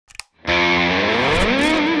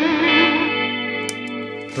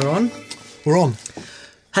We're on? We're on.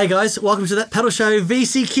 Hey guys, welcome to That Pedal Show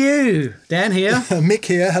VCQ. Dan here. Mick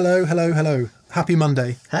here. Hello, hello, hello. Happy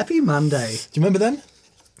Monday. Happy Monday. Do you remember them?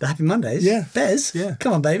 The Happy Mondays? Yeah. Bez? Yeah.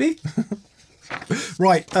 Come on, baby.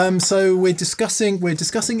 Right, so we're discussing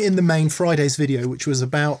in the main Friday's video, which was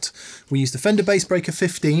about, we used the Fender Bass Breaker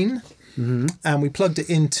 15 and we plugged it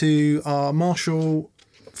into our Marshall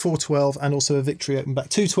 412 and also a Victory Open Back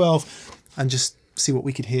 212 and just see what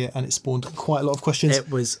we could hear, and it spawned quite a lot of questions.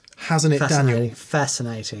 It was hasn't it, Daniel?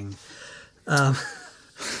 Fascinating.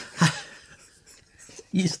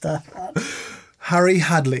 You start. Harry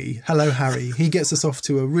Hadley. Hello, Harry. He gets us off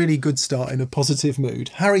to a really good start in a positive mood.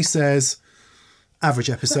 Harry says, average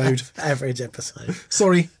episode. Average episode.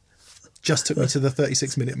 Sorry, just took me to the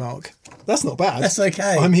 36-minute mark. That's not bad. That's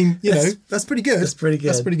okay. I mean, that's pretty good. That's pretty good.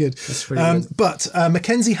 That's pretty good. That's pretty good. But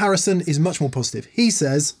Mackenzie Harrison is much more positive. He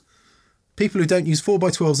says, people who don't use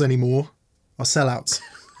 4x12s anymore are sellouts,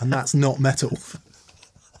 and that's not metal.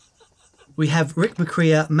 We have Rick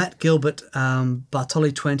McCrea, Matt Gilbert,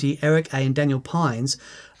 Bartoli 20, Eric A, and Daniel Pines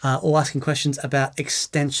all asking questions about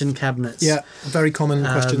extension cabinets. Yeah, very common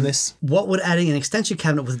question this. What would adding an extension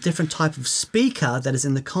cabinet with a different type of speaker that is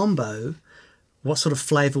in the combo, what sort of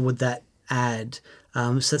flavour would that add?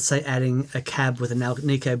 So let's say adding a cab with an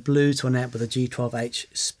Alnico Blue to an amp with a G12H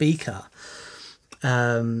speaker.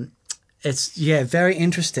 It's, very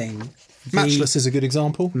interesting. Matchless is a good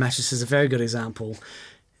example. Matchless is a very good example.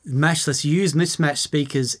 Matchless use mismatched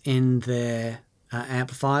speakers in their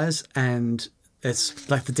amplifiers, and it's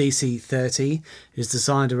like the DC30 is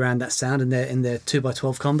designed around that sound in their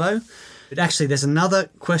 2x12 combo. But actually, there's another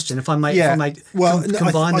question. If I may,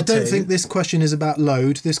 combine I don't think this question is about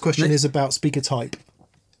load. This question is about speaker type.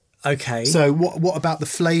 Okay. So what about the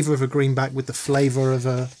flavour of a greenback with the flavour of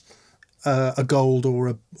a gold or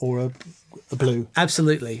a blue?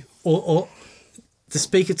 Absolutely. Or the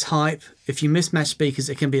speaker type, if you mismatch speakers,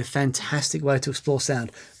 it can be a fantastic way to explore sound.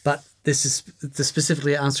 But this is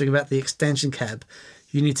specifically answering about the extension cab.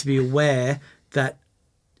 You need to be aware that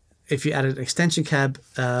if you add an extension cab,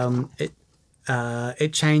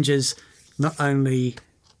 it changes not only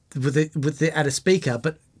with the added speaker,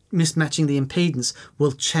 but mismatching the impedance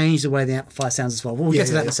will change the way the amplifier sounds as well. We'll get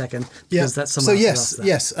to that in a second, because that's someone else. So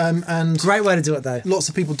yes, and great way to do it though. Lots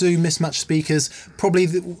of people do mismatch speakers. Probably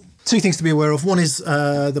two things to be aware of. One is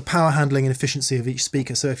the power handling and efficiency of each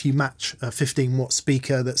speaker. So if you match a 15-watt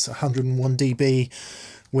speaker that's 101 dB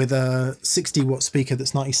with a 60-watt speaker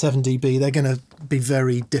that's 97 dB, they're going to be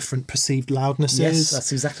very different perceived loudnesses. Yes,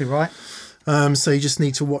 that's exactly right. So you just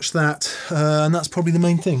need to watch that, and that's probably the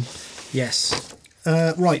main thing. Yes.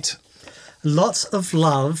 Right. Lots of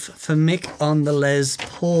love for Mick on the Les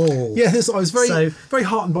Paul. Yeah, I was very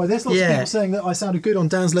heartened by this. Lots of people saying that I sounded good on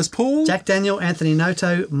Dan's Les Paul. Jack Daniel, Anthony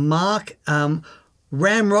Noto, Mark,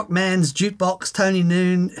 Ramrock Man's Jukebox, Tony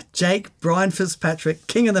Noon, Jake, Brian Fitzpatrick,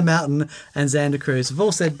 King of the Mountain, and Xander Cruz have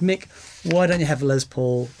all said, Mick, why don't you have a Les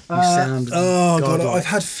Paul? You sound God, I've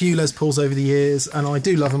had a few Les Pauls over the years, and I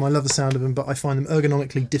do love them. I love the sound of them, but I find them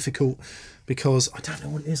ergonomically difficult because I don't know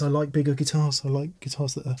what it is. I like bigger guitars. I like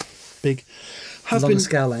guitars that are big. Longer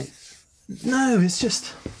scale length. No, it's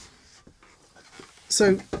just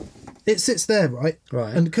so it sits there, right?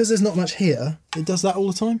 Right. And because there's not much here, it does that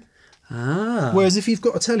all the time. Ah. Whereas if you've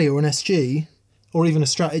got a Tele or an SG or even a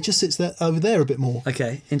Strat, it just sits there over there a bit more.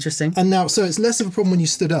 Okay, interesting. And now, so it's less of a problem when you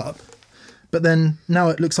stood up, but then now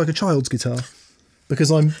it looks like a child's guitar because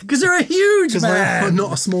you're a huge man. I'm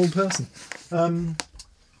not a small person.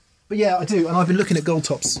 But yeah, I do, and I've been looking at gold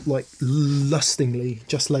tops like lustingly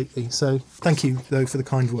just lately. So thank you though for the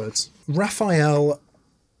kind words. Raphael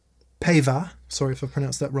Peva, sorry if I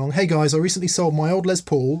pronounced that wrong. Hey guys, I recently sold my old Les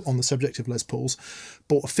Paul, on the subject of Les Pauls,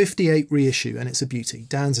 bought a 58 reissue, and it's a beauty.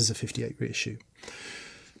 Dan's is a 58 reissue.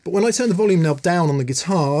 But when I turn the volume knob down on the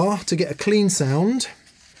guitar to get a clean sound,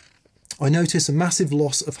 I notice a massive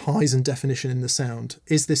loss of highs and definition in the sound.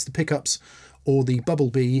 Is this the pickups or the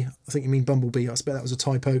Bumblebee? I think you mean Bumblebee, I expect that was a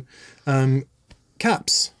typo.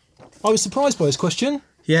 Caps. I was surprised by this question.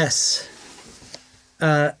 Yes.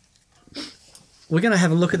 We're going to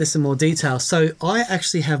have a look at this in more detail. So I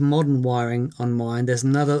actually have modern wiring on mine. There's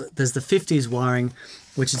the 50s wiring,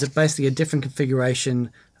 which is basically a different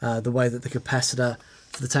configuration, the way that the capacitor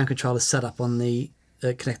for the tone controller is set up on the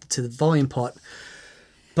connected to the volume pot.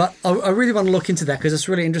 But I really want to look into that because it's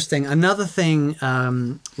really interesting. Another thing,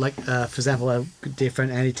 for example, our dear friend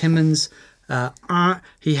Andy Timmons,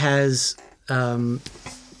 he has on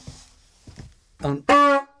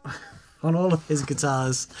all of his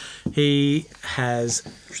guitars, he has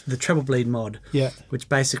the treble bleed mod, which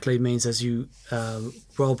basically means as you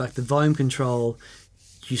roll back the volume control,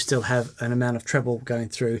 you still have an amount of treble going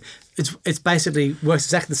through. It's basically works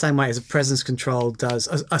exactly the same way as a presence control does.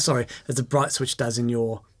 As a bright switch does in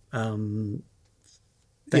your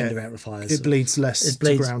Fender amplifiers. It bleeds less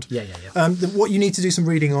to ground. Yeah. What you need to do some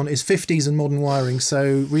reading on is 50s and modern wiring.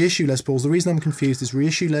 So reissue Les Pauls. The reason I'm confused is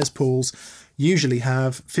reissue Les Pauls usually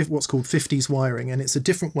have what's called 50s wiring, and it's a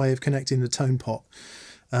different way of connecting the tone pot.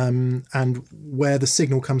 And where the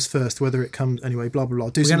signal comes first, whether it comes anyway, blah blah blah.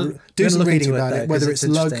 Do some reading about it, whether it's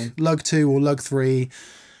lug 2 or lug 3.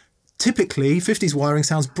 Typically, 50s wiring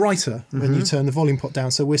sounds brighter when you turn the volume pot down.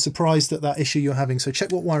 So we're surprised at that issue you're having. So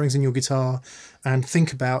check what wiring's in your guitar and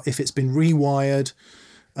think about if it's been rewired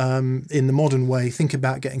in the modern way. Think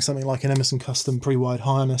about getting something like an Emerson Custom pre-wired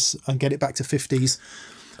harness and get it back to 50s.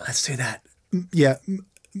 Let's do that. Yeah.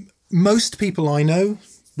 Most people I know,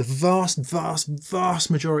 the vast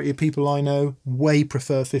majority of people I know way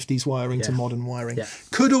prefer 50s wiring to modern wiring. Yeah.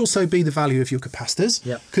 Could also be the value of your capacitors.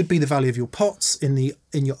 Yeah. Could be the value of your pots in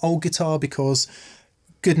your old guitar, because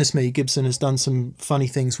goodness me, Gibson has done some funny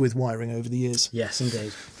things with wiring over the years. Yes,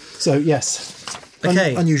 indeed. So yes,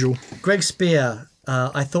 okay. Unusual. Greg Spear,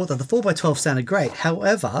 I thought that the 4x12 sounded great.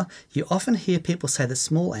 However, you often hear people say that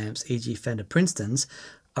small amps, e.g. Fender Princetons,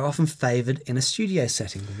 are often favoured in a studio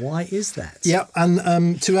setting. Why is that? Yeah,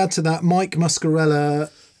 and to add to that, Mike Muscarella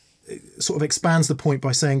sort of expands the point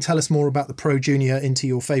by saying, tell us more about the Pro Junior into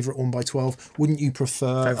your favourite 1x12. Wouldn't you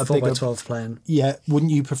prefer a 4x12 plan? Yeah,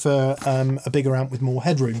 wouldn't you prefer a bigger amp with more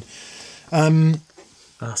headroom?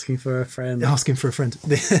 Asking for a friend. Asking for a friend.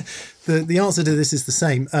 The answer to this is the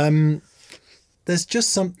same. There's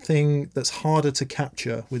just something that's harder to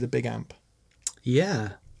capture with a big amp.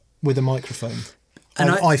 Yeah. With a microphone. And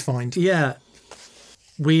I find. Yeah.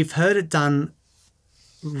 We've heard it done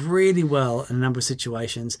really well in a number of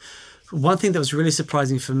situations. One thing that was really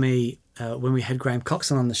surprising for me when we had Graham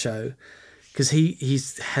Coxon on the show, because he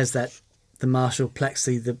has the Marshall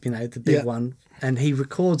Plexi, the big one, and he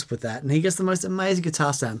records with that, and he gets the most amazing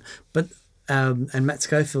guitar sound. But and Matt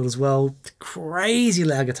Schofield as well, crazy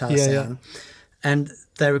loud guitar sound, and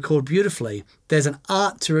they record beautifully. There's an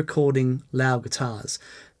art to recording loud guitars.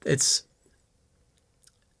 It's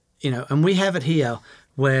and we have it here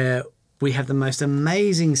where we have the most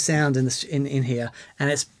amazing sound in here,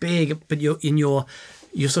 and it's big, but you're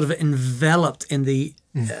sort of enveloped in the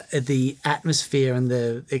atmosphere and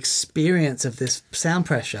the experience of this sound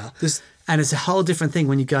pressure. And it's a whole different thing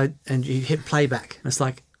when you go and you hit playback, and it's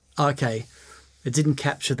like, okay, it didn't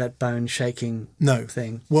capture that bone shaking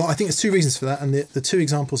thing. Well, I think there's two reasons for that, and the two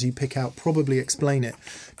examples you pick out probably explain it.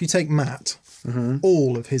 If you take Matt,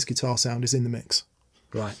 all of his guitar sound is in the mix.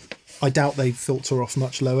 Right. I doubt they filter off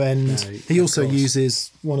much low end. No, he also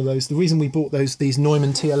uses one of those. The reason we bought these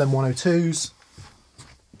Neumann TLM 102s,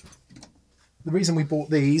 the reason we bought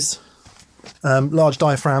these large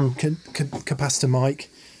diaphragm capacitor mic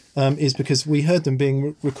is because we heard them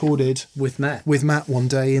being recorded with Matt one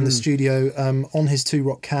day in the studio on his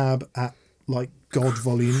 2-rock cab at like God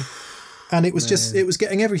volume. And it was it was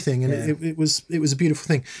getting everything, and it was a beautiful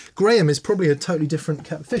thing. Graham is probably a totally different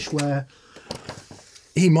kettle of fish, where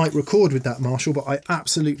he might record with that Marshall, but I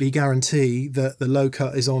absolutely guarantee that the low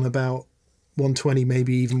cut is on about 120,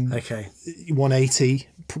 maybe even 180,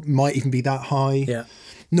 might even be that high. Yeah.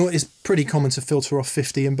 No, it's pretty common to filter off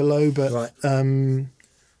 50 and below, but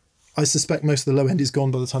I suspect most of the low end is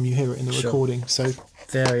gone by the time you hear it in the recording. So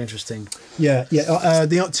very interesting. Yeah.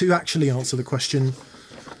 To actually answer the question,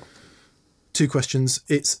 two questions.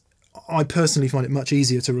 I personally find it much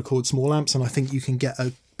easier to record small amps, and I think you can get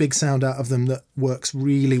a big sound out of them that works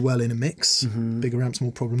really well in a mix. Bigger amps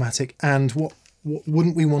more problematic. And what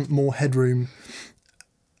wouldn't we want more headroom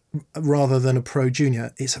rather than a Pro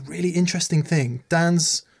Junior? It's a really interesting thing.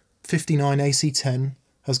 Dan's 59 AC10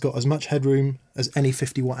 has got as much headroom as any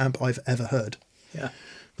 50 watt amp I've ever heard. Yeah.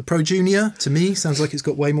 The Pro Junior, to me, sounds like it's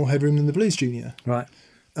got way more headroom than the Blues Junior. Right.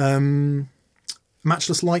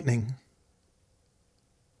 Matchless Lightning,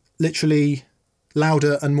 literally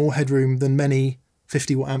louder and more headroom than many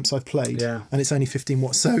 50 watt amps I've played, and it's only 15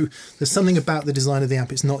 watts. So there's something about the design of the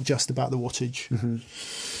amp. It's not just about the wattage.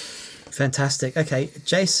 Fantastic. Okay,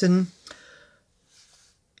 Jason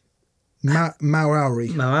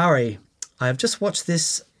Maori. I have just watched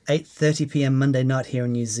this 8:30 p.m. Monday night here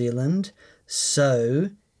in New Zealand.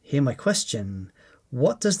 So here's my question: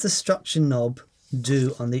 what does the structure knob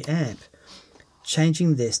do on the amp?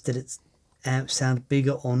 Changing this, did its amp sound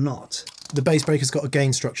bigger or not? The bass breaker's got a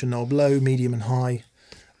gain structure knob, low, medium and high.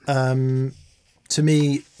 To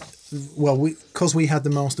me, well, because we had the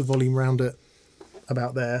master volume round at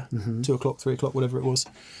about there, 2 o'clock, 3 o'clock, whatever it was,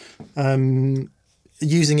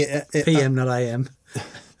 using it... PM, not AM.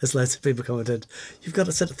 As loads of people commented, you've got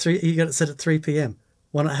it set at 3. You got it set at 3 p.m.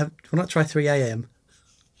 Why not try 3 a.m.?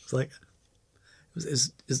 It's like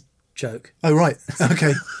it's joke. Oh right,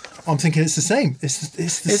 okay. I'm thinking it's the same. It's the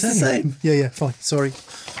same. Yeah, fine. Sorry.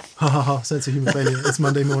 Ha ha ha. Sense of human failure. It's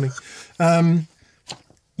Monday morning.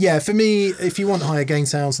 Yeah, for me, if you want higher gain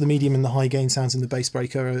sounds, the medium and the high gain sounds in the bass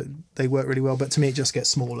breaker, they work really well. But to me, it just gets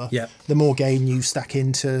smaller. Yeah. The more gain you stack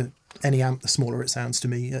into any amp, the smaller it sounds to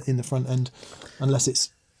me in the front end, unless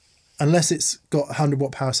it's got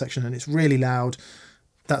 100-watt power section and it's really loud.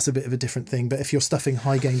 That's a bit of a different thing. But if you're stuffing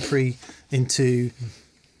high gain pre into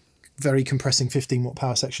very compressing 15-watt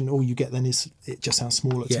power section, all you get then is it just sounds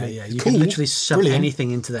smaller to me. Yeah, you can literally shove anything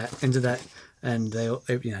into that, and they'll,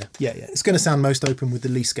 you know. Yeah, it's going to sound most open with the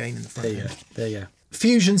least gain in the front. There you go.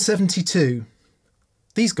 Fusion 72.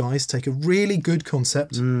 These guys take a really good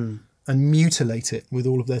concept and mutilate it with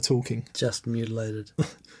all of their talking. Just mutilated.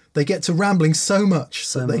 They get to rambling so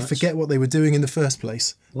much that they forget what they were doing in the first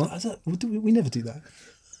place. What? We never do that.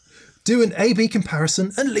 Do an A-B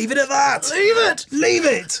comparison and leave it at that. Leave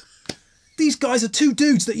it. These guys are two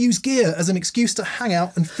dudes that use gear as an excuse to hang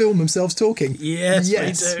out and film themselves talking. Yes,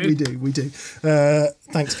 we do.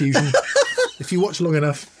 Thanks, Fusion. If you watch long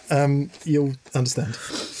enough, you'll understand.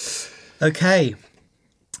 Okay.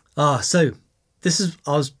 So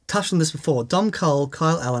I was touched on this before. Dom Cole,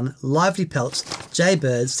 Kyle Allen, Lively Pelts, Jay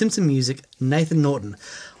Bird, Simpson Music, Nathan Norton.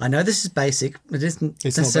 I know this is basic. It isn't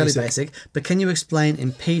necessarily basic, but can you explain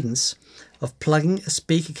impedance of plugging a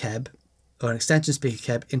speaker cab or an extension speaker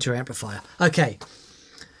cab into your amplifier? Okay.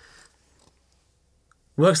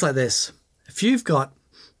 Works like this. If you've got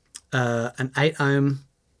an 8 ohm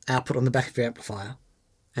output on the back of your amplifier,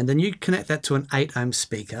 and then you connect that to an 8 ohm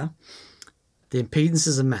speaker, the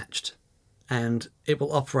impedances are matched, and it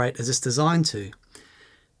will operate as it's designed to.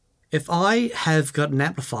 If I have got an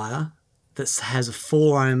amplifier that has a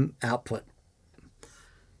 4 ohm output,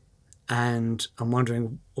 and I'm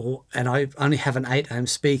wondering, and I only have an 8 ohm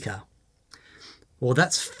speaker, well,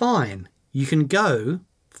 that's fine. You can go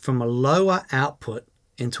from a lower output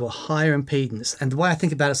into a higher impedance. And the way I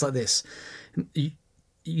think about it is like this.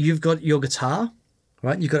 You've got your guitar,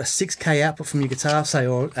 right? You've got a 6K output from your guitar, say,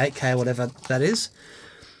 or 8K, whatever that is.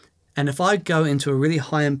 And if I go into a really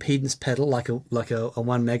high impedance pedal, like a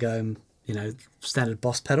 1 meg ohm, standard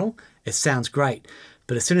Boss pedal, it sounds great.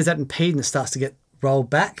 But as soon as that impedance starts to get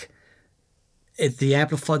rolled back,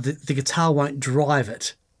 the guitar won't drive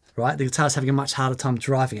it. Right, the guitar's having a much harder time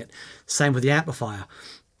driving it. Same with the amplifier.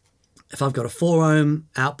 If I've got a 4 ohm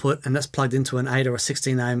output and that's plugged into an 8 or a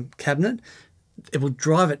 16 ohm cabinet, it will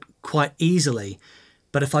drive it quite easily.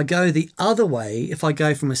 But if I go the other way, if I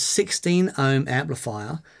go from a 16 ohm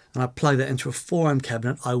amplifier and I plug that into a 4 ohm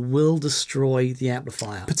cabinet, I will destroy the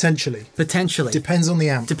amplifier. Potentially. Depends on the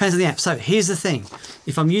amp. So here's the thing.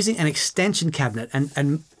 If I'm using an extension cabinet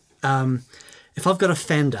and if I've got a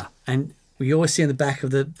Fender, and we always see in the back of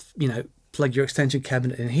the, plug your extension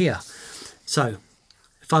cabinet in here. So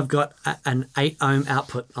if I've got an 8 ohm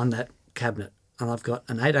output on that cabinet and I've got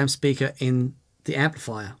an 8 ohm speaker in the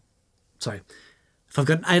amplifier. Sorry. If I've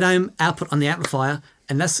got an 8 ohm output on the amplifier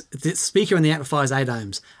and that's the speaker in the amplifier is 8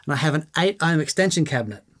 ohms and I have an 8 ohm extension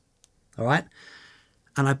cabinet, all right,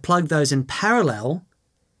 and I plug those in parallel,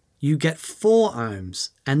 you get 4 ohms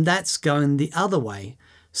and that's going the other way.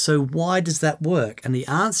 So why does that work? And the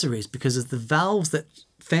answer is because of the valves that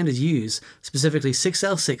Fenders use, specifically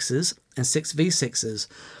 6L6s and 6V6s.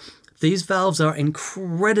 These valves are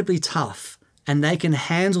incredibly tough and they can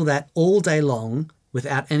handle that all day long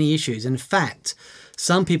without any issues. In fact,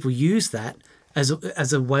 some people use that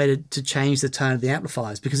as a way to change the tone of the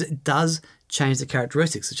amplifiers because it does change the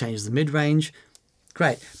characteristics. It changes the mid-range.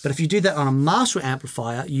 Great. But if you do that on a Marshall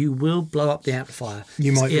amplifier, you will blow up the amplifier.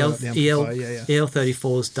 You might blow up the amplifier,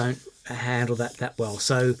 EL34s don't handle that well.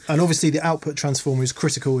 And obviously the output transformer is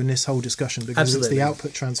critical in this whole discussion because it's the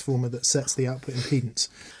output transformer that sets the output impedance.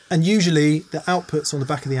 And usually the outputs on the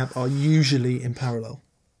back of the amp are usually in parallel.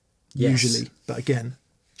 Yes. Usually. But again,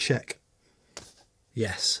 check.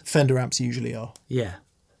 Yes. Fender amps usually are. Yeah.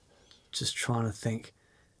 Just trying to think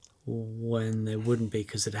when there wouldn't be,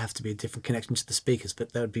 because it'd have to be a different connection to the speakers,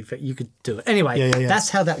 but that would be, you could do it anyway. That's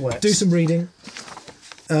how that works. Do some reading.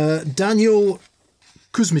 Daniel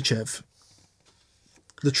Kuzmichev.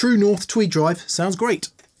 The True North Tweed Drive sounds great.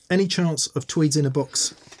 Any chance of Tweeds in a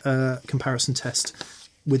box comparison test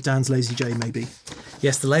with Dan's Lazy J maybe?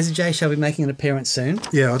 Yes, the Lazy J shall be making an appearance soon.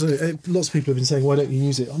 Yeah, I don't. Lots of people have been saying, why don't you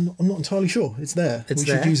use it? I'm not entirely sure. It's there. We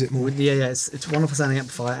should use it more. Yeah, it's a wonderful sounding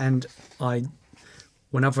amplifier, and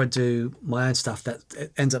whenever I do my own stuff,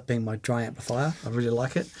 it ends up being my dry amplifier. I really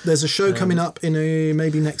like it. There's a show coming up in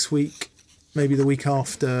maybe next week maybe the week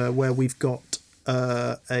after, where we've got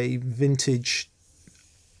a vintage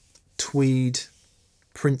tweed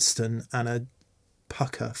Princeton and a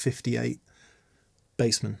pucker 58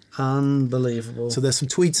 bassman. Unbelievable. So there's some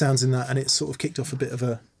tweed sounds in that, and it's sort of kicked off a bit of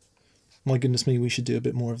a, my goodness me, we should do a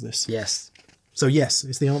bit more of this. Yes. So yes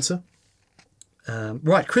is the answer.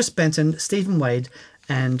 Right, Chris Benton, Stephen Wade,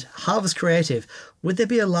 and Harvest Creative. Would there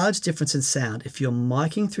be a large difference in sound if you're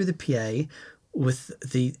miking through the PA with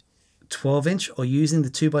the 12-inch or using the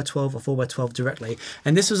 2x12 or 4x12 directly?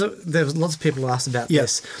 And there was lots of people who asked about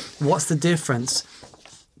this. What's the difference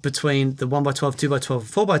between the 1x12,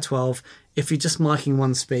 2x12, 4x12 if you're just miking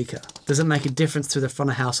one speaker? Does it make a difference to the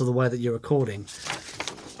front of house or the way that you're recording?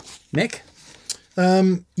 Nick?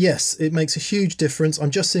 Yes, it makes a huge difference.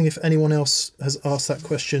 I'm just seeing if anyone else has asked that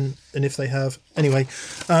question, and if they have. Anyway,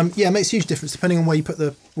 yeah, it makes a huge difference depending on where you put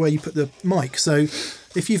the mic. So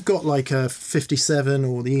if you've got like a 57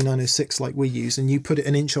 or the E906 like we use, and you put it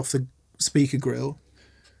an inch off the speaker grill,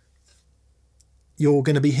 you're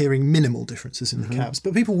going to be hearing minimal differences in the cabs.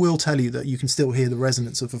 But people will tell you that you can still hear the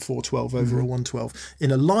resonance of a 412 over a 112.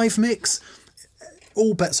 In a live mix,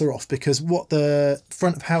 all bets are off, because what the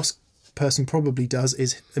front of house person probably does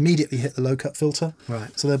is immediately hit the low cut filter.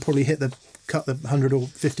 Right. So they'll probably cut the 100 or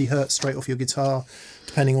 50 hertz straight off your guitar,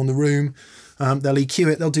 depending on the room. They'll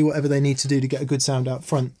EQ it. They'll do whatever they need to do to get a good sound out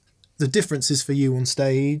front. The difference is for you on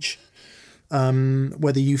stage,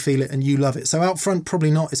 whether you feel it and you love it. So out front,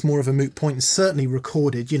 probably not. It's more of a moot point, and certainly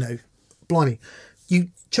recorded. You know, blimey, you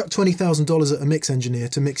chuck $20,000 at a mix engineer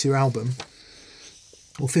to mix your album,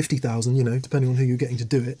 or 50,000, you know, depending on who you're getting to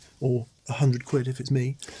do it, or 100 quid if it's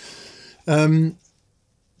me.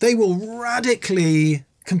 They will radically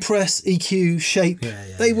compress, EQ, shape.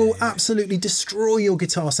 They will absolutely destroy your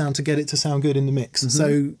guitar sound to get it to sound good in the mix.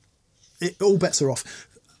 So all bets are off.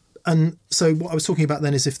 And so what I was talking about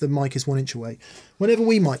then is if the mic is 1 inch away. Whenever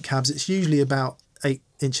we mic cabs, it's usually about 8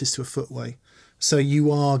 inches to a foot away. So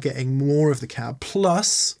you are getting more of the cab.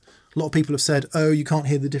 Plus, a lot of people have said, oh, you can't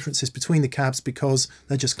hear the differences between the cabs because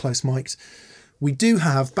they're just close mic'd. We do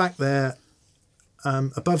have back there,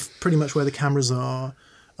 above pretty much where the cameras are,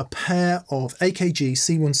 a pair of AKG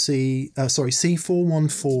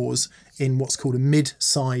C414s in what's called a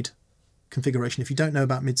mid-side configuration. If you don't know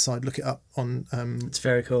about mid-side, look it up on it's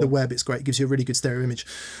very cool. The web. It's great. It gives you a really good stereo image.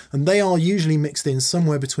 And they are usually mixed in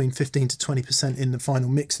somewhere between 15 to 20% in the final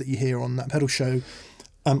mix that you hear on that pedal show.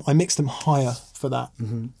 I mixed them higher for that.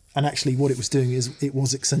 And actually what it was doing is it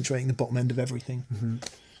was accentuating the bottom end of everything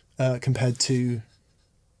compared to...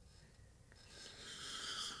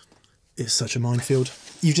 It's such a minefield.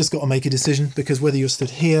 You've just got to make a decision, because whether you're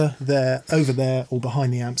stood here, there, over there, or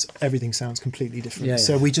behind the amps, everything sounds completely different.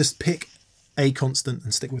 So we just pick a constant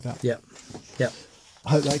and stick with that. Yep. I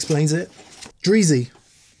hope that explains it. Dreezy.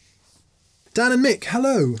 Dan and Mick,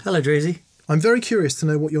 hello. Hello, Dreezy. I'm very curious to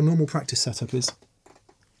know what your normal practice setup is.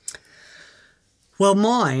 Well,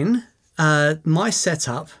 mine, my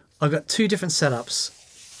setup, I've got two different setups.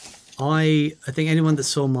 I think anyone that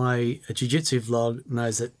saw my jiu-jitsu vlog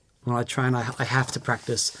knows that when I train, I have to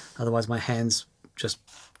practice, otherwise my hands just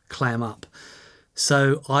clam up.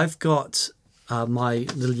 So I've got my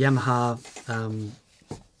little Yamaha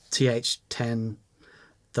TH10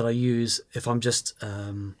 that I use if I'm just,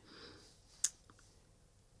 you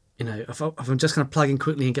know, if I'm just going to plug in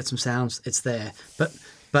quickly and get some sounds, it's there.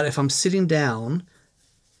 But if I'm sitting down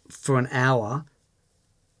for an hour,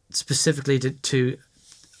 specifically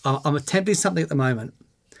I'm attempting something at the moment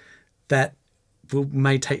that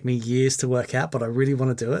may take me years to work out, but I really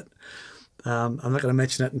want to do it. I'm not going to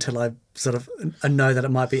mention it until I I know that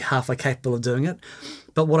it might be halfway capable of doing it.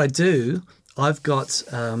 But what I do, I've got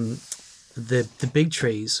the Big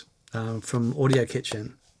Trees from Audio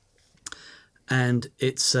Kitchen, and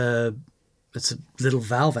it's a little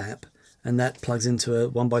valve amp, and that plugs into a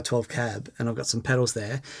 1x12 cab, and I've got some pedals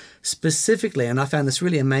there specifically. And I found this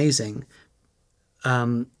really amazing.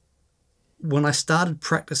 When I started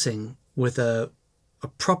practicing with a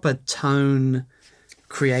proper tone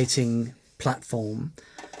creating platform,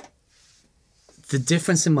 the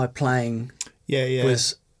difference in my playing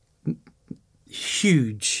was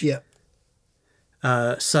huge.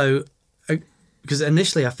 So because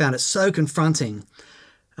initially I found it so confronting,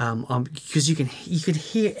 because you can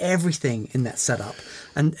hear everything in that setup,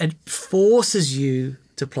 and it forces you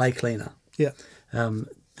to play cleaner.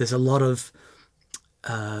 There's a lot of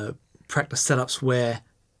practice setups where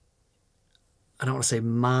I don't want to say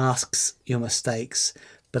masks your mistakes,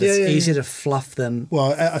 but it's easier to fluff them.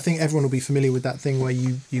 Well, I think everyone will be familiar with that thing where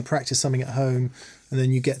you practice something at home and then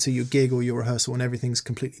you get to your gig or your rehearsal and everything's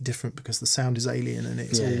completely different because the sound is alien and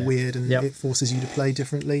it's all weird and it forces you to play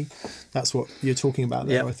differently. That's what you're talking about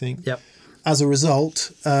there, I think. As a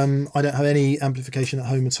result, I don't have any amplification at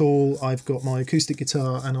home at all. I've got my acoustic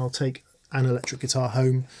guitar and I'll take an electric guitar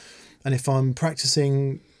home. And if I'm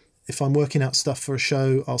practicing, if I'm working out stuff for a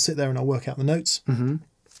show, I'll sit there and I'll work out the notes. And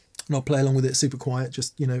I'll play along with it super quiet,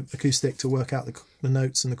 just, you know, acoustic to work out the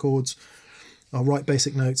notes and the chords. I'll write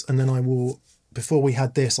basic notes and then I will... Before we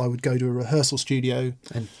had this, I would go to a rehearsal studio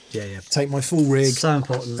and take my full rig, so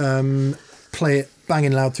important, play it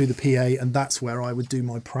banging loud through the PA, and that's where I would do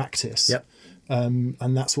my practice. And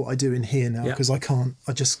that's what I do in here now because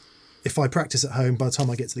if I practice at home, by the time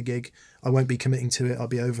I get to the gig, I won't be committing to it. I'll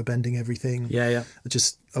be overbending everything.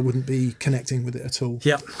 I wouldn't be connecting with it at all.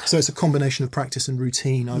 So it's a combination of practice and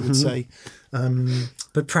routine, I would say.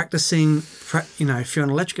 But practicing, you know, if you're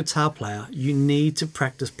an electric guitar player, you need to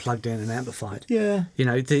practice plugged in and amplified. You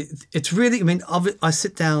know, it's really, I mean, I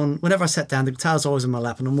sit down, whenever I sit down, the guitar's always in my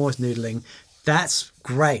lap and I'm always noodling. That's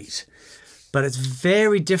great. But it's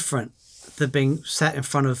very different than being sat in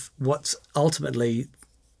front of what's ultimately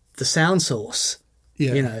the sound source,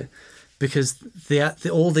 you know, because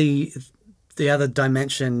all the other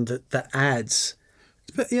dimension that adds.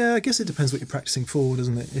 But yeah, I guess it depends what you're practicing for,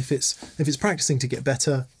 doesn't it? If it's practicing to get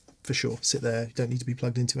better, for sure, sit there. You don't need to be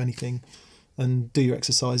plugged into anything, and do your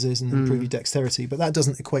exercises and improve your dexterity. But that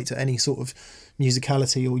doesn't equate to any sort of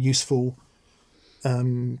musicality or useful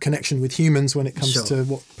connection with humans when it comes to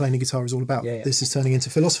what playing a guitar is all about. This is turning into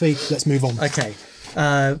philosophy. Let's move on. Okay.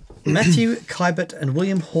 Matthew Kybert and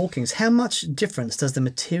William Hawkins. How much difference does the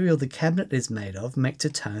material the cabinet is made of make to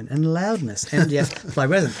tone and loudness? MDF by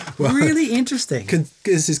resin. Well, really interesting.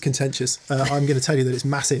 This is contentious. I'm going to tell you that it's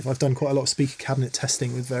massive. I've done quite a lot of speaker cabinet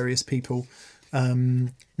testing with various people.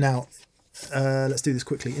 Now, let's do this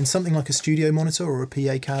quickly. In something like a studio monitor or a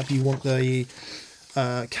PA cab, you want the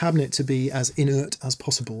cabinet to be as inert as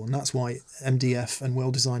possible, and that's why MDF and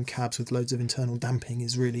well-designed cabs with loads of internal damping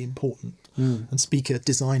is really important. And speaker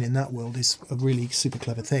design in that world is a really super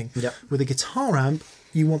clever thing. With a guitar amp,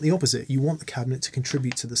 you want the opposite. You want the cabinet to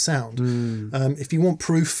contribute to the sound. If you want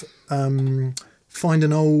proof, find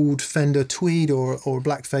an old Fender Tweed or a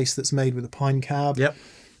Blackface that's made with a pine cab.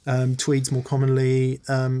 Tweeds more commonly.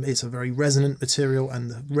 It's a very resonant material, and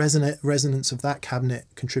the resonance of that cabinet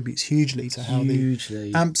contributes hugely to how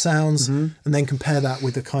the amp sounds. And then compare that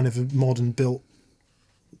with a kind of a modern built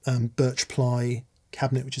birch ply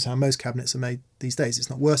cabinet, which is how most cabinets are made these days. It's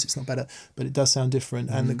not worse, it's not better, but it does sound different.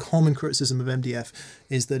 And the common criticism of MDF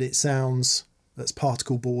is that it sounds, that's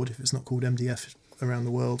particle board if it's not called MDF around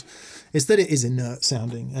the world, is that it is inert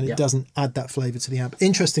sounding and it doesn't add that flavour to the amp.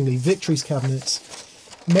 Interestingly, Victory's cabinets,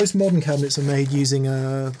 most modern cabinets are made using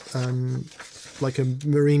like a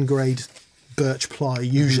marine grade birch ply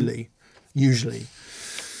usually,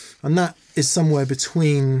 and that is somewhere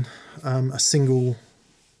between a single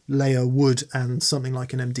layer wood and something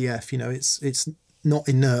like an MDF. You know, it's not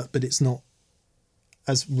inert, but it's not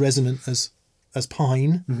as resonant as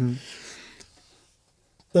pine.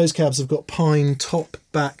 Those cabs have got pine top,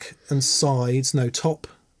 back and sides. No, top,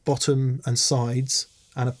 bottom and sides,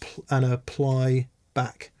 and a ply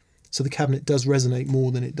back. So the cabinet does resonate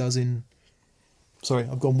more than it does in... Sorry,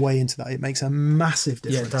 I've gone way into that. It makes a massive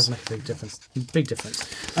difference. Yeah, it does make a big difference. Big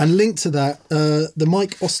difference. And linked to that, the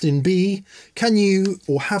Mike Austin B. Can you,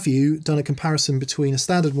 or have you, done a comparison between a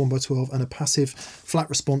standard 1x12 and a passive flat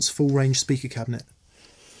response full range speaker cabinet?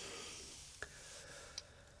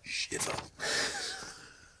 Shiver.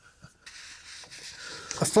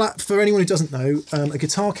 A flat, for anyone who doesn't know, a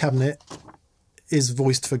guitar cabinet is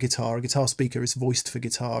voiced for guitar. A guitar speaker is voiced for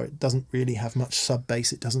guitar. It doesn't really have much sub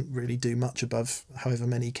bass. It doesn't really do much above however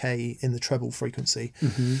many K in the treble frequency.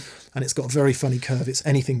 And it's got a very funny curve. It's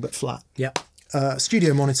anything but flat.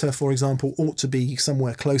 Studio monitor, for example, ought to be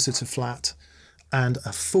somewhere closer to flat, and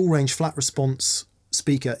a full range flat response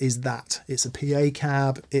speaker is that. It's a PA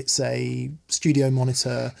cab, it's a studio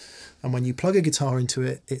monitor, and when you plug a guitar into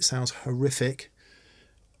it, it sounds horrific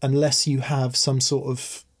unless you have some sort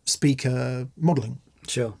of speaker modelling.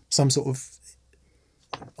 Some sort of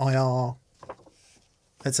IR,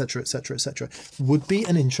 etc, etc, etc. Would be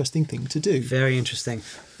an interesting thing to do. Very interesting.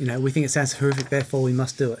 You know, we think it sounds horrific, therefore we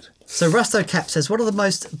must do it. So Rusto Cap says, what are the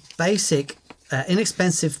most basic,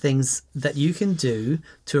 inexpensive things that you can do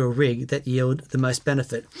to a rig that yield the most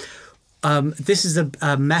benefit? This is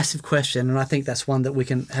a massive question, and I think that's one that we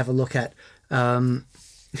can have a look at.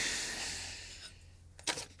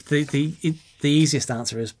 The easiest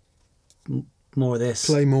answer is more of this.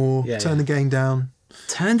 Play more, turn the gain down.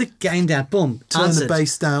 Turn the gain down. Boom. Turn Answered. the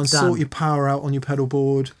bass down. Done. Sort your power out on your pedal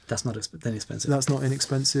board. That's not then expensive. That's not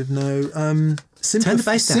inexpensive, no. Turn the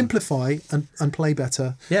bass down. Simplify and play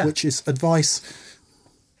better, Yeah. which is advice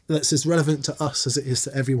that's as relevant to us as it is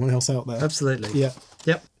to everyone else out there. Absolutely. Yeah.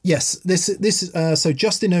 Yep. Yes, this is so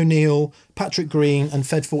Justin O'Neill, Patrick Green, and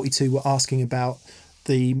Fed42 were asking about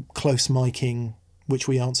the close miking, which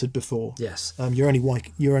we answered before. Yes. You're only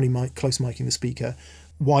close miking the speaker.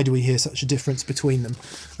 Why do we hear such a difference between them?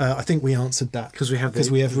 I think we answered that Because we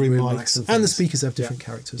have room room mics, mics and and the things. speakers have different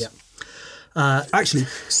characters. Yeah. Actually,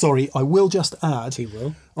 sorry, I will just add. He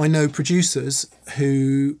will. I know producers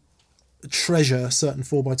who treasure certain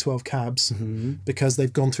 4x12 cabs because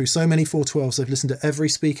they've gone through so many 412s, they've listened to every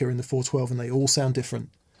speaker in the 412 and they all sound different.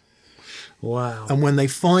 Wow. And when they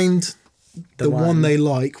find the one one. they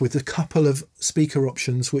like with a couple of speaker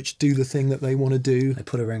options which do the thing that they want to do, They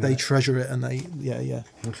put a ring on they it. treasure it, and yeah.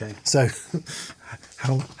 Okay. So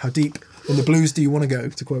how deep in the blues do you want to go,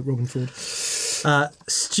 to quote Robin Ford?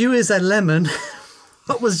 Stew is a lemon.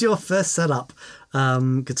 What was your first setup?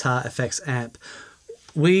 Guitar effects amp.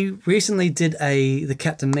 We recently did the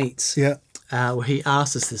Captain Meets. Yeah. Where he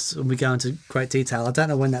asked us this, and we go into great detail. I don't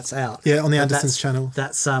know when that's out. Yeah, on the but Andersons channel.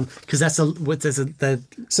 That's because that's the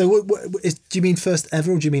So do you mean first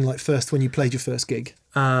ever, or do you mean like first when you played your first gig?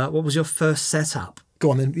 what was your first setup?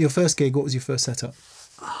 Go on then. Your first gig, what was your first setup?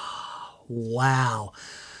 Wow.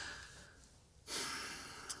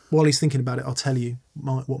 While he's thinking about it, I'll tell you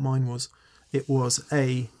what mine was. It was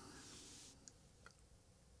I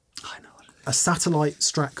know what it a satellite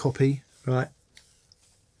Strat copy, is. Right.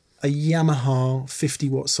 a Yamaha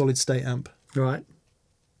 50-watt solid state amp, Right.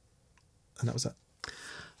 and that was that.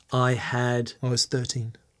 I was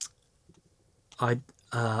 13. had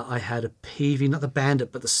a PV, not the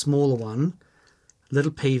Bandit, but the smaller one,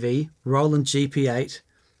 little PV, Roland GP8,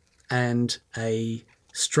 and a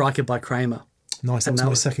Striker by Kramer. Nice, that And was that my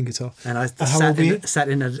was- second guitar. And I how old were you? sat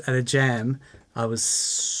in at a jam. I was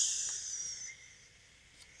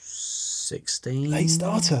 16. Late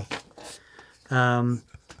starter.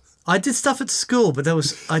 I did stuff at school, but that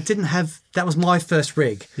was my first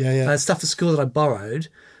rig. Yeah. I had stuff at school that I borrowed.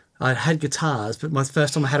 I had guitars, but my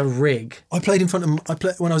first time I had a rig. I played in front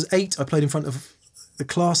of. When I was 8. I played in front of the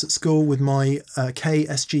class at school with my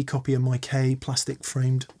KSG copy and my K plastic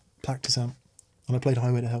framed practice amp, and I played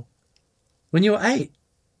Highway to Hell. When you were 8?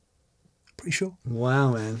 Pretty sure.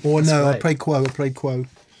 Wow, man. Or That's no, I great. played Quo.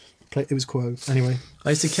 It was Quo. Anyway. I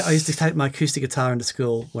used to take my acoustic guitar into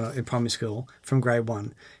school in primary school from grade 1. I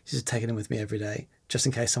used to take it in with me every day, just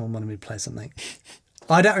in case someone wanted me to play something.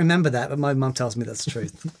 I don't remember that, but my mum tells me that's the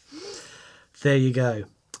truth. There you go.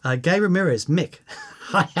 Gay Ramirez, Mick.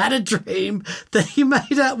 I had a dream that he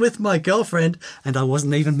made out with my girlfriend, and I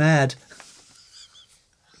wasn't even mad.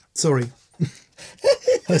 Sorry.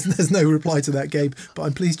 There's no reply to that, Gabe, but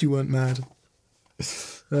I'm pleased you weren't mad.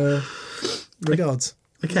 Regards.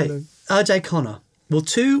 Okay, Hello. RJ Connor. Will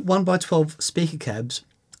 2 1x12 speaker cabs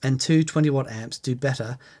and 2 20-watt amps do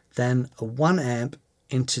better than a 1 amp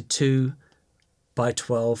into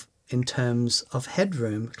 2x12 in terms of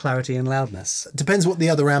headroom, clarity, and loudness? Depends what the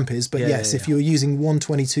other amp is, but Yeah, yes, yeah, if you're using one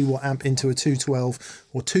 22-watt amp into a 212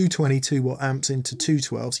 or two 22-watt amps into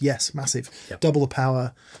 212s, yes, massive. Yep. Double the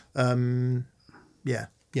power. Yeah.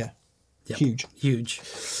 Yep. Huge. Huge.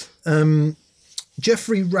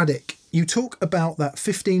 Jeffrey Raddick, you talk about that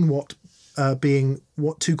 15-watt being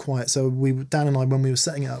too quiet. So Dan and I, when we were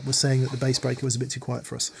setting it up, were saying that the bass breaker was a bit too quiet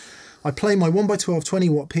for us. I play my 1x12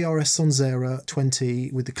 20-watt PRS Sonzera 20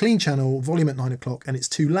 with the clean channel, volume at 9 o'clock, and it's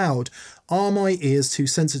too loud. Are my ears too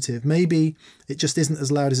sensitive? Maybe it just isn't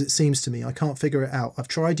as loud as it seems to me. I can't figure it out. I've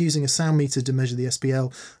tried using a sound meter to measure the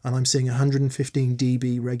SPL, and I'm seeing 115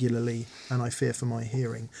 dB regularly, and I fear for my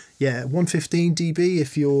hearing. Yeah, 115 dB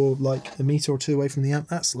if you're like a meter or two away from the amp,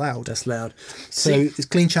 that's loud. That's loud. So See, it's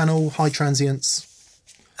clean channel, high transients.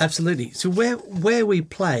 absolutely. So where we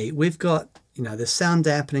play, we've got, there's sound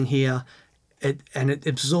dampening here, and it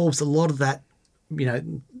absorbs a lot of that,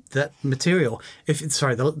 that material.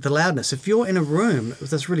 The loudness. If you're in a room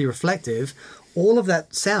that's really reflective, all of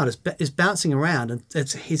that sound is bouncing around, and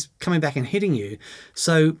he's coming back and hitting you.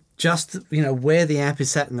 So just where the amp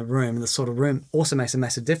is sat in the room, and the sort of room also makes a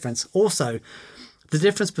massive difference. Also, the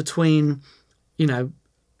difference between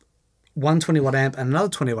one 20-watt amp and another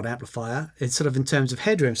 20-watt amplifier is sort of in terms of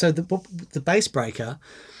headroom. So the bass breaker,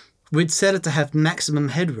 we'd set it to have maximum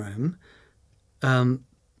headroom, and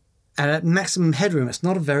at maximum headroom, it's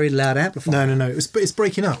not a very loud amplifier. No. It's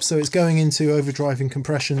breaking up, so it's going into overdrive and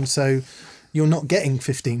compression. So you're not getting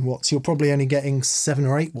 15 watts. You're probably only getting 7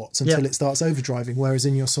 or 8 watts until it starts overdriving. Whereas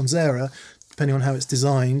in your Sonzera, depending on how it's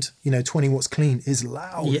designed, 20 watts clean is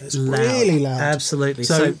loud. Yeah, it's loud. really loud. Absolutely.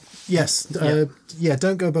 So yes,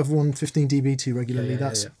 don't go above 115 dB too regularly.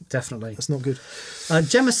 That's definitely. That's not good.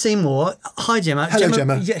 Gemma Seymour. Hi, Gemma. Hello,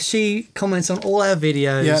 Gemma. Yeah, she comments on all our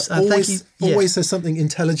videos. Yeah, always says something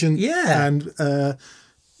intelligent and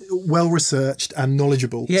well researched and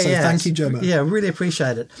knowledgeable. So thank you, Gemma. Yeah, really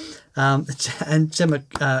appreciate it. And Gemma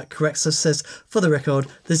corrects us, says, for the record,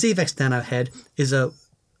 the ZVEX Nano head is a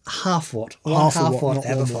half watt not 1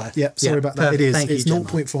 amplifier. watt. Yeah, sorry about that. Perfect. It is. Thank It's you,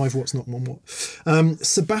 0.5 watts, not 1 watt.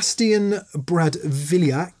 Sebastian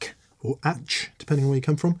Bradvilliac, or Ach, depending on where you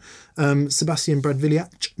come from. Sebastian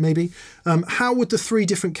Bradvilliac, maybe. How would the 3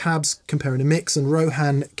 different cabs compare in a mix? And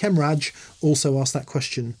Rohan Kemraj also asked that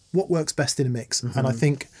question. What works best in a mix? And I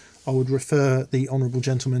think I would refer the honourable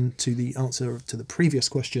gentleman to the answer to the previous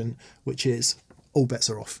question, which is all bets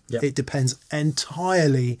are off. Yep. It depends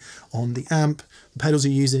entirely on the amp, the pedals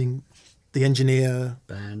you're using, the engineer.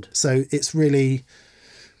 Band. So it's really,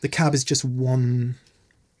 the cab is just one,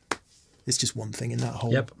 it's just one thing in that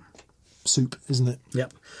whole soup, isn't it?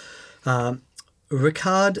 Yep.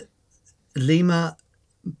 Ricard Lima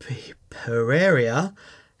Pereira,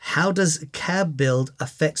 how does cab build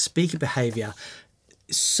affect speaker behavior?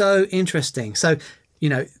 So interesting. So,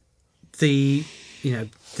 the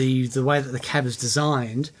way that the cab is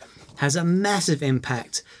designed has a massive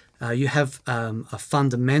impact. You have a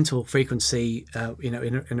fundamental frequency, in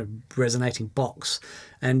a resonating box,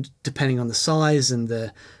 and depending on the size and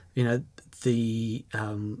that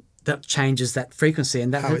changes that frequency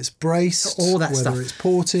and that how it's braced, all that whether stuff. It's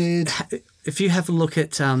ported. If you have a look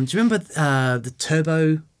at, do you remember the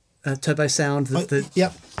turbo sound?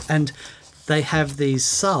 Yep. And they have these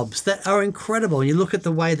subs that are incredible. You look at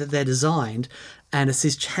the way that they're designed, and it's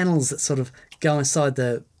these channels that sort of go inside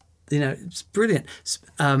the, it's brilliant.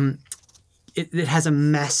 It has a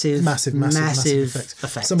massive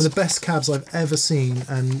effect. Some of the best cabs I've ever seen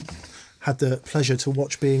and had the pleasure to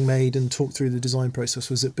watch being made and talk through the design process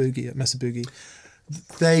was at Mesa Boogie.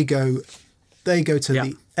 They go to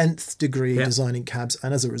the nth degree designing cabs,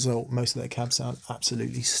 and as a result, most of their cabs sound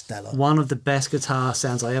absolutely stellar. One of the best guitar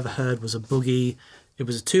sounds I ever heard was a Boogie. It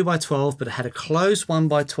was a 2x12, but it had a closed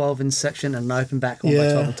 1x12 in section and an open back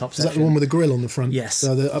 1x12 in top section. Is that the one with the grill on the front? Yes.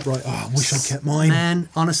 So the upright. Oh, I wish I'd kept mine. Man,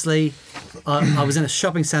 honestly, I was in a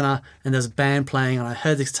shopping centre and there was a band playing and I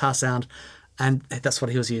heard the guitar sound, and that's what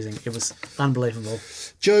he was using. It was unbelievable.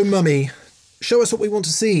 Joe Mummy, show us what we want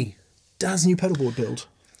to see. Dan's new pedalboard build.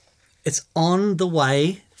 It's on the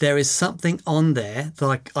way. There is something on there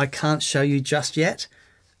that I can't show you just yet.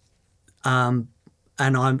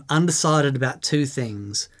 And I'm undecided about 2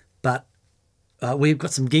 things. But we've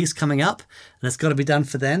got some gigs coming up and it's got to be done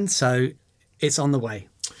for then. So it's on the way.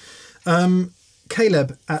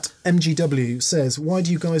 Caleb at MGW says, why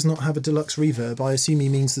do you guys not have a deluxe reverb? I assume he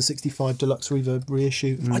means the 65 deluxe reverb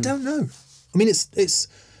reissue. I don't know. I mean, it's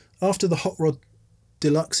after the Hot Rod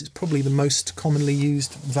Deluxe, it's probably the most commonly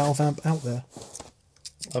used valve amp out there.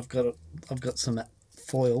 I've got some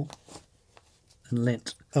foil and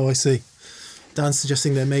lint. Oh, I see. Dan's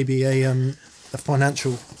suggesting there may be a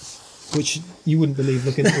financial, which you wouldn't believe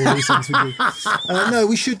looking at all these things we do. No,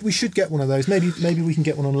 we should get one of those. Maybe we can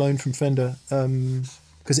get one on loan from Fender,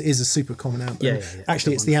 because it is a super common amp. Yeah.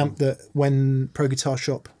 Actually, it's the amp that when Pro Guitar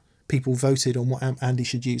Shop people voted on what amp Andy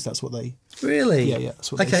should use, that's what they... Really? Yeah, that's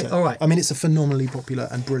what they said. Okay, all right. I mean, it's a phenomenally popular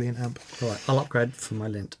and brilliant amp. All right, I'll upgrade from my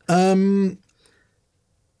lint.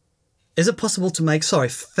 Is it possible to make... Sorry,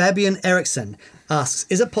 Fabian Eriksson asks,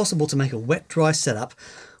 is it possible to make a wet-dry setup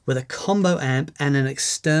with a combo amp and an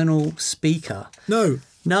external speaker? No.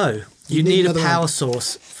 You need a power amp.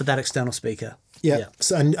 source for that external speaker. Yeah.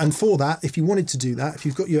 So, and for that, if you wanted to do that, if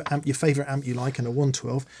you've got your favourite amp you like and a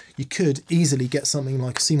 112, you could easily get something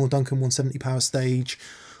like a Seymour Duncan 170 Power Stage,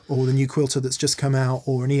 or the new Quilter that's just come out,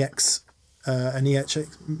 or an EX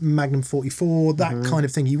Magnum 44, that kind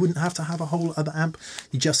of thing. You wouldn't have to have a whole other amp.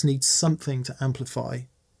 You just need something to amplify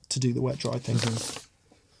to do the wet dry thing.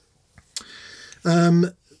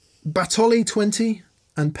 Batoli 20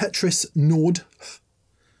 and Petris Nord.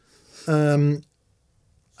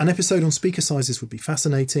 An episode on speaker sizes would be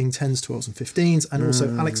fascinating, 10s, 12s and 15s. And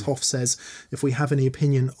also Alex Hoff says if we have any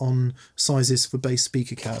opinion on sizes for bass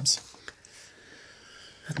speaker cabs.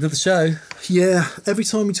 Another show. Yeah, every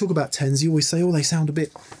time we talk about 10s, you always say, oh, they sound a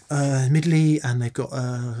bit middly and they've got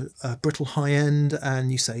a brittle high end.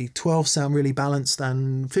 And you say 12s sound really balanced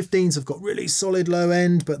and 15s have got really solid low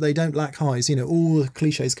end, but they don't lack highs. You know, all the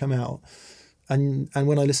cliches come out. And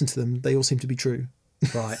when I listen to them, they all seem to be true.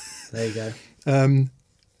 Right, there you go.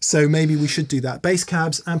 So maybe we should do that. Bass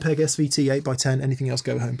cabs, Ampeg SVT 8x10. Anything else,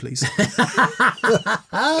 go home, please.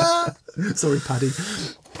 Sorry, Paddy.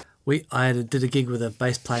 Did a gig with a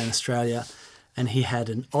bass player in Australia, and he had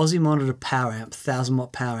an Aussie monitor power amp,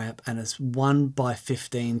 1,000-watt power amp, and it's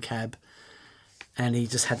 1x15 cab, and he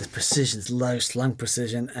just had this precision, this low slung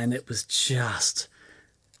precision, and it was just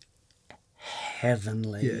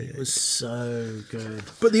heavenly. It was so good.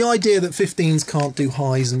 But the idea that 15s can't do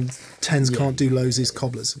highs and 10s can't do lows is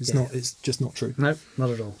cobblers. It's not. It's just not true. Nope, not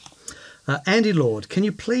at all. Andy Lord, can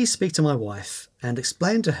you please speak to my wife and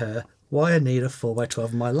explain to her why I need a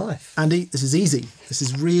 4x12 in my life? Andy, this is easy. This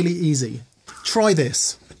is really easy. Try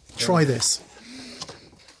this. Try this.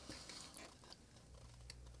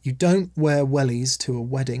 You don't wear wellies to a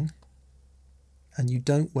wedding, and you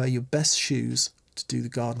don't wear your best shoes to do the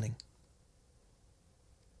gardening.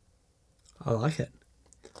 I like it.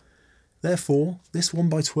 Therefore, this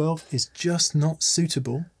 1x12 is just not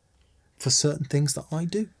suitable for certain things that I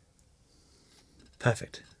do.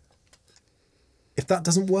 Perfect. If that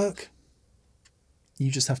doesn't work, you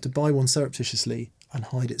just have to buy one surreptitiously and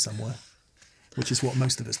hide it somewhere, which is what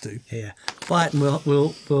most of us do. Yeah. Buy it and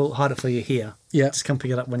we'll hide it for you here. Yeah. Just come pick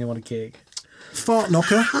it up when you want a gig. Fart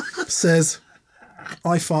Knocker says,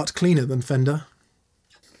 I fart cleaner than Fender.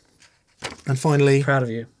 And finally, Proud of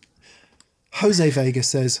you. Jose Vega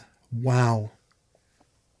says, wow,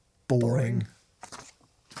 boring.